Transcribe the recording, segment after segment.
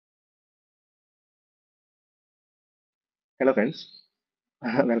Hello friends,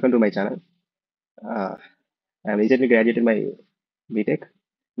 welcome to my channel. Uh, I recently graduated my BTech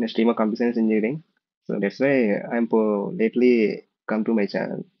in a stream of computer science engineering. So that's why lately come to my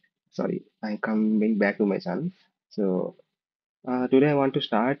channel. Sorry, I'm coming back to my channel. So today I want to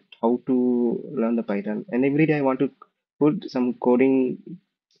start how to learn the Python, and every day I want to put some coding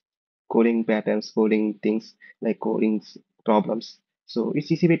patterns, coding things like coding problems. So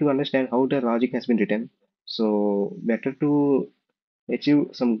it's easy way to understand how the logic has been written. So better to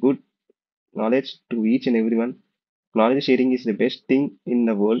achieve some good knowledge to each and everyone. Knowledge sharing is the best thing in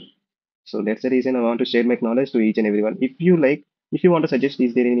the world. So that's the reason I want to share my knowledge to each and everyone. If you want to suggest,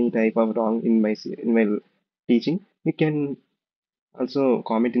 is there any type of wrong in my teaching, you can also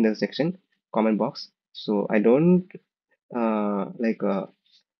comment in the section comment box. So uh, I don't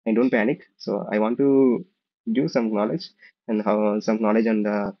panic. So I want to give some knowledge and how some knowledge on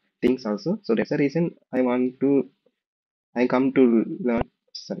the things also. So that's the reason I come to learn,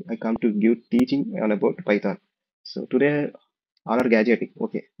 sorry, I come to give teaching on about Python. So today all are gadgeting,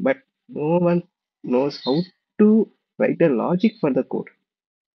 okay, but no one knows how to write the logic for the code.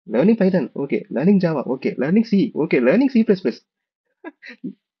 Learning Python, okay, learning Java, okay, learning C, okay, learning C++.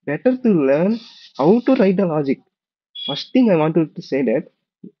 Better to learn how to write the logic. First thing I want to say that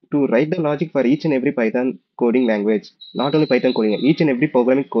to write the logic for each and every Python coding language, not only Python coding, each and every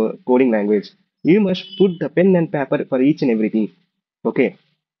programming coding language, you must put the pen and paper for each and everything. Okay,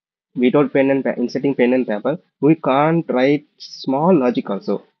 without inserting pen and paper, we can't write small logic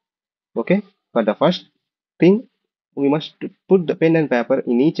also. Okay, but the first thing we must put the pen and paper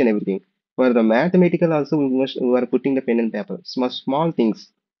in each and everything. For the mathematical also, we are putting the pen and paper, small things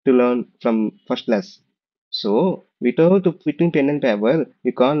to learn from first class. So without putting pen and paper,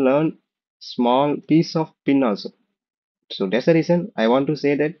 you can't learn small piece of pin also. So that's the reason I want to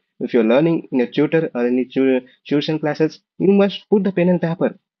say that if you're learning in a tutor or in a tuition classes, you must put the pen and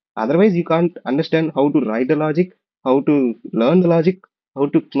paper. Otherwise, you can't understand how to write the logic, how to learn the logic, how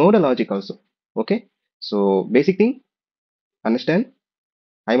to know the logic also. Okay. So basic thing, understand.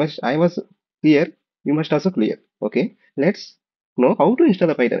 I was clear. You must also clear. Okay. Let's know how to install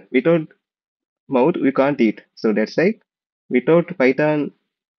a Python. Without mouth, we can't eat. So that's right. Without Python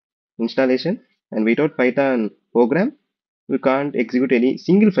installation and without Python program, we can't execute any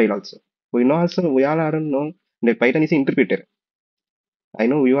single file also. We all are know that Python is an interpreter. I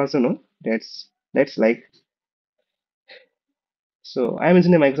know you also know that's like so I am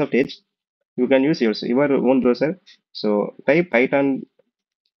using the Microsoft Edge. You can use your own browser. So type python.org.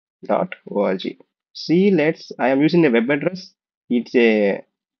 See, I am using the web address. It's a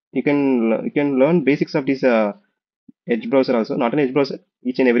you can learn basics of this Edge browser also, not an Edge browser.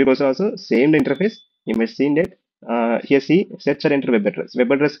 Each and every browser also same the interface. You must see that. Here see search or enter web address.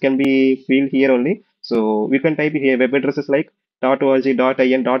 Web address can be filled here only. So we can type here web addresses like .org, .in,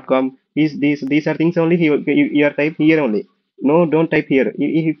 .com. These are things only you are type here only. No, don't type here.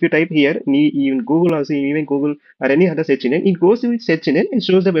 If you type here, even Google also, even Google or any other search engine, it goes to its search engine and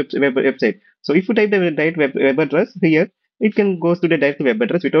shows the website. So if you type the direct web address here, it can go to the direct web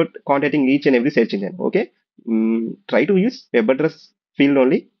address without contacting each and every search engine. Okay, try to use web address field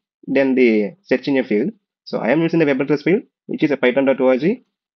only, then the search engine field. So I am using the web address field, which is a python.org.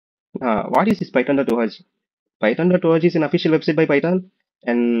 What is this python.org? Python.org is an official website by Python,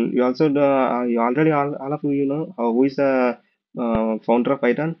 and you already all of you know who is the founder of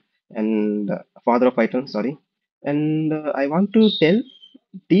Python and father of Python. Sorry, and I want to tell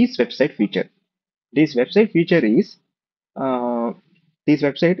this website feature. This website feature is uh, this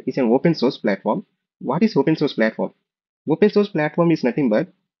website is an open source platform. What is open source platform? Open source platform is nothing but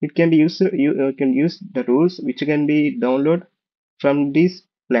it can be used you can use the tools which can be downloaded from this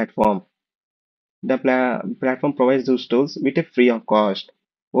platform. The platform provides those tools with a free of cost.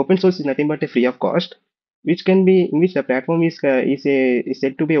 Open source is nothing but a free of cost, which can be in which the platform is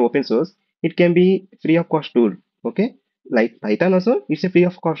said to be open source. It can be free of cost tool. Okay, like Python also, it's a free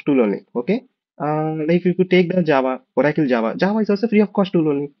of cost tool only. Okay, like if you take the Java, Oracle Java, Java is also free of cost tool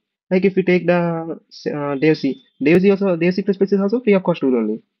only. Like if you take the Dev C++ is also free of cost tool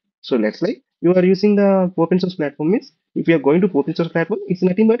only. So let's like you are using the open source platform means if you are going to open source platform, it's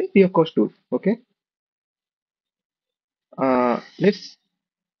nothing but a free of cost tool. Okay. Let's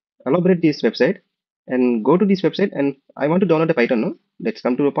elaborate this website and go to this website and I want to download the Python now. Let's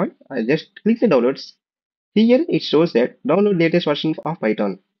come to a point. I just click the downloads. Here it shows that download latest version of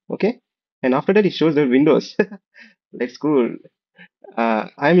Python. Okay. And after that it shows the Windows. Let's go.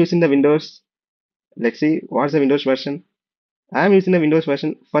 I'm using the Windows. Let's see what's the Windows version. I'm using the Windows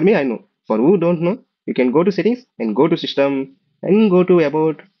version. For me, I know. For who don't know, you can go to settings and go to system and go to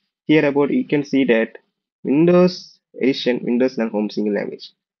about here about you can see that Windows edition Windows Learn Home Single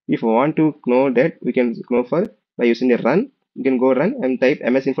Language. If we want to know that, we can know for by using the run. You can go run and type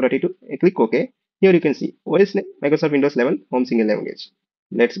msinfo.32 and click OK. Here you can see OS name Microsoft Windows 11 Home Single Language.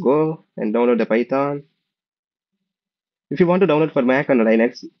 Let's go and download the Python. If you want to download for Mac and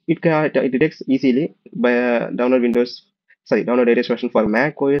Linux, it detects easily by download latest version for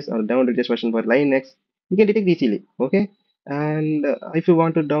Mac OS or download latest version for Linux. You can detect easily. Okay, and if you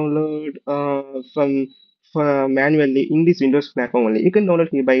want to download from for manually in this Windows platform only, you can download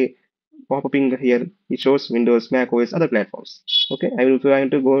here by pop-upping here. It shows Windows, Mac OS, other platforms. Okay, I will try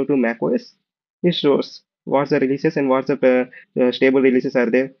to go to Mac OS. It shows what's the releases and what's the stable releases are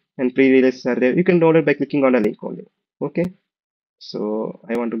there and pre-releases are there. You can download by clicking on the link only. Okay, so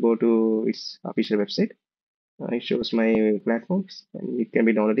I want to go to its official website. It shows my platforms and it can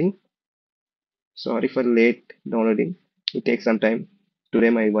be downloading. Sorry for late downloading. It takes some time. Today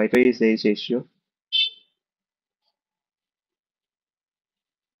my Wi-Fi is a issue.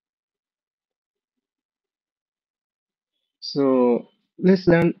 So let's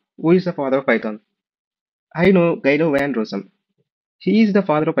learn who is the father of Python. I know Guido van Rossum. He is the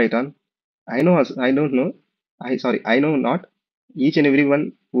father of Python. I don't know. I know not. Each and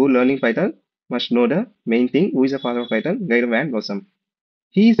everyone who learning Python must know the main thing who is the father of Python, Guido van Rossum.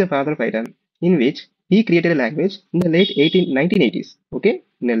 He is the father of Python, in which he created a language in the late 1980s. Okay,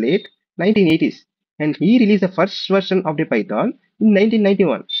 in the late 1980s, and he released the first version of the Python in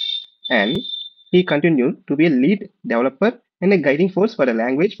 1991. And he continued to be a lead developer and a guiding force for the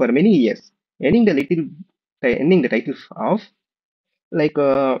language for many years, ending the title of like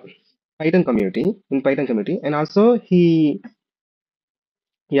Python community, and also he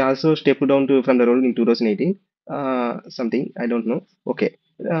also stepped down to from the role in 2018. Something I don't know. Okay.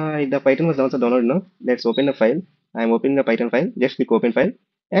 The Python was also downloaded now. Let's open the file. I'm opening the Python file. Just click open file.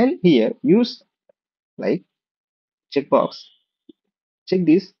 And here use like checkbox. Check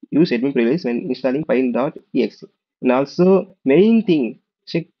this. Use admin privilege when installing python.exe. And also main thing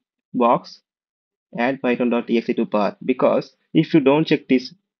check box add python.exe to path because if you don't check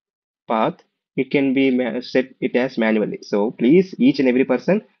this path, it can be set it as manually. So please, each and every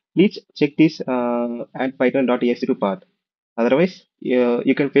person, please check this add python.exe to path. Otherwise,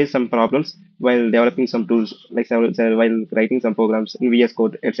 you can face some problems while developing some tools, like while writing some programs in VS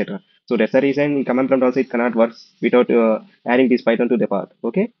Code, etc. So that's the reason in command prompt also it cannot work without adding this Python to the path.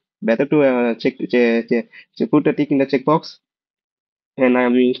 Okay, better to put a tick in the checkbox. And I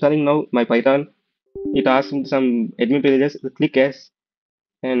am installing now my Python. It asks me some admin privileges. Click yes,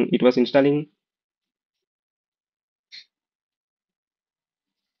 and it was installing.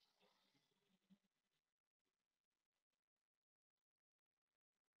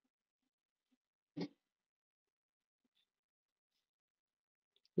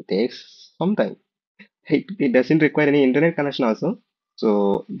 It takes some time. It doesn't require any internet connection also.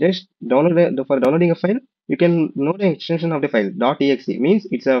 So just for downloading a file, you can know the extension of the file. .exe means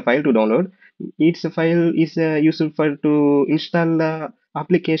it's a file to download. It's a file is useful for to install the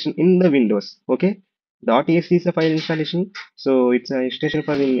application in the Windows. Okay, .exe is a file installation. So it's an extension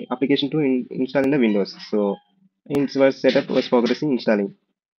for the application to install in the Windows. So its was setup was progressing installing.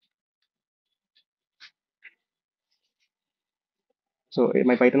 So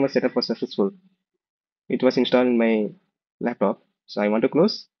my Python was set up was successful. It was installed in my laptop. So I want to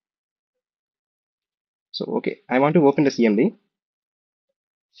close. So okay, I want to open the CMD.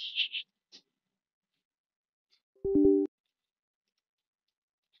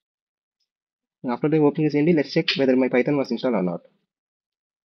 After the opening the CMD, let's check whether my Python was installed or not.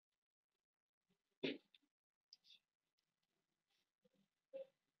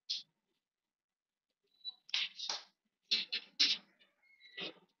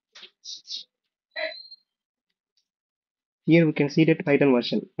 Here we can see that Python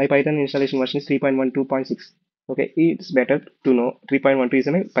version. My Python installation version is 3.12.6. Okay, it's better to know 3.12 is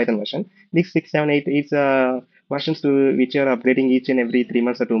my Python version. This 678 is versions to which you are upgrading each and every 3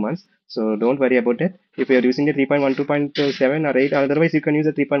 months or 2 months. So don't worry about that. If you are using the 3.12.7 or 8, otherwise you can use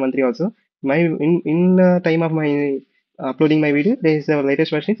the 3.13 also. My in time of my uploading my video, there is the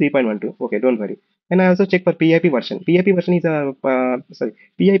latest version is 3.12. Okay, don't worry. And I also check for PIP version. PIP version is a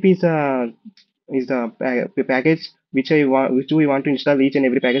PIP is the package which we want to install each and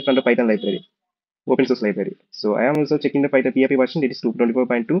every package from the Python library, open source library. So I am also checking the Python PHP version. It is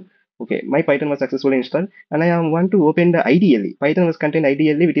 2.24.2. Okay, my Python was successfully installed, and I am want to open the IDLE. Python was contained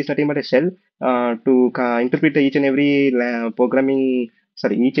IDLE, which is nothing but a shell to interpret the each and every each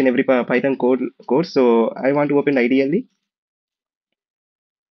and every Python code. So I want to open the IDLE.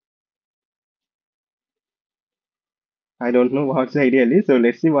 I don't know what's the IDLE. So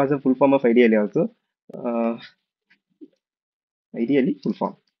let's see what's the full form of IDLE also. Uh, Ideally, full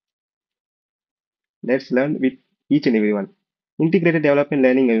form. Let's learn with each and every one. Integrated development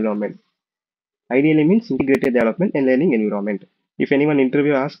learning environment. Ideally means integrated development and learning environment. If anyone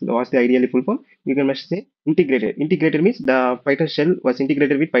interview asks what's the ideally full form, you can must say integrated. Integrated means the Python shell was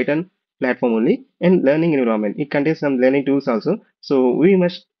integrated with Python platform only, and learning environment. It contains some learning tools also. So we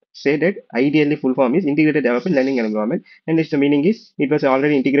must say that ideally full form is integrated development learning environment, and its the meaning is it was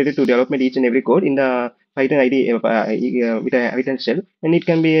already integrated to development each and every code in the Python with a Python shell, and it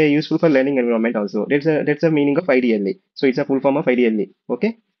can be useful for learning environment also. That's the meaning of ideally. So it's a full form of ideally.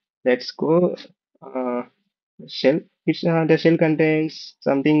 Okay, let's go. Uh, Shell. The shell contains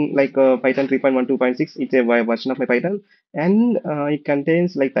something like Python 3.12.6. It's a version of my Python, and it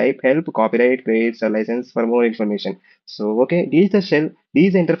contains like type help, copyright, grades, license for more information. So okay, this is the shell. This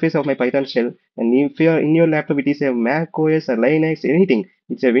is the interface of my Python shell. And if you're in your laptop, it is a Mac OS or Linux, anything.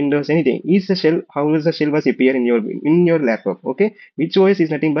 It's a Windows, anything. Is the shell? How does the shell was appear in your laptop? Okay, which OS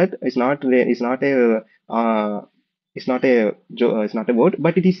is nothing but it's not a word,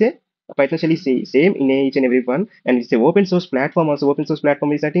 but it is a Python shell is same in each and every one, and it's a open source platform. Also, open source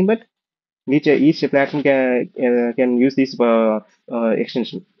platform is nothing but each platform can use this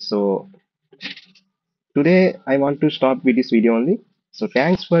extension. So today I want to stop with this video only. So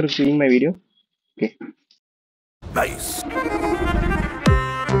thanks for seeing my video. Okay. Nice.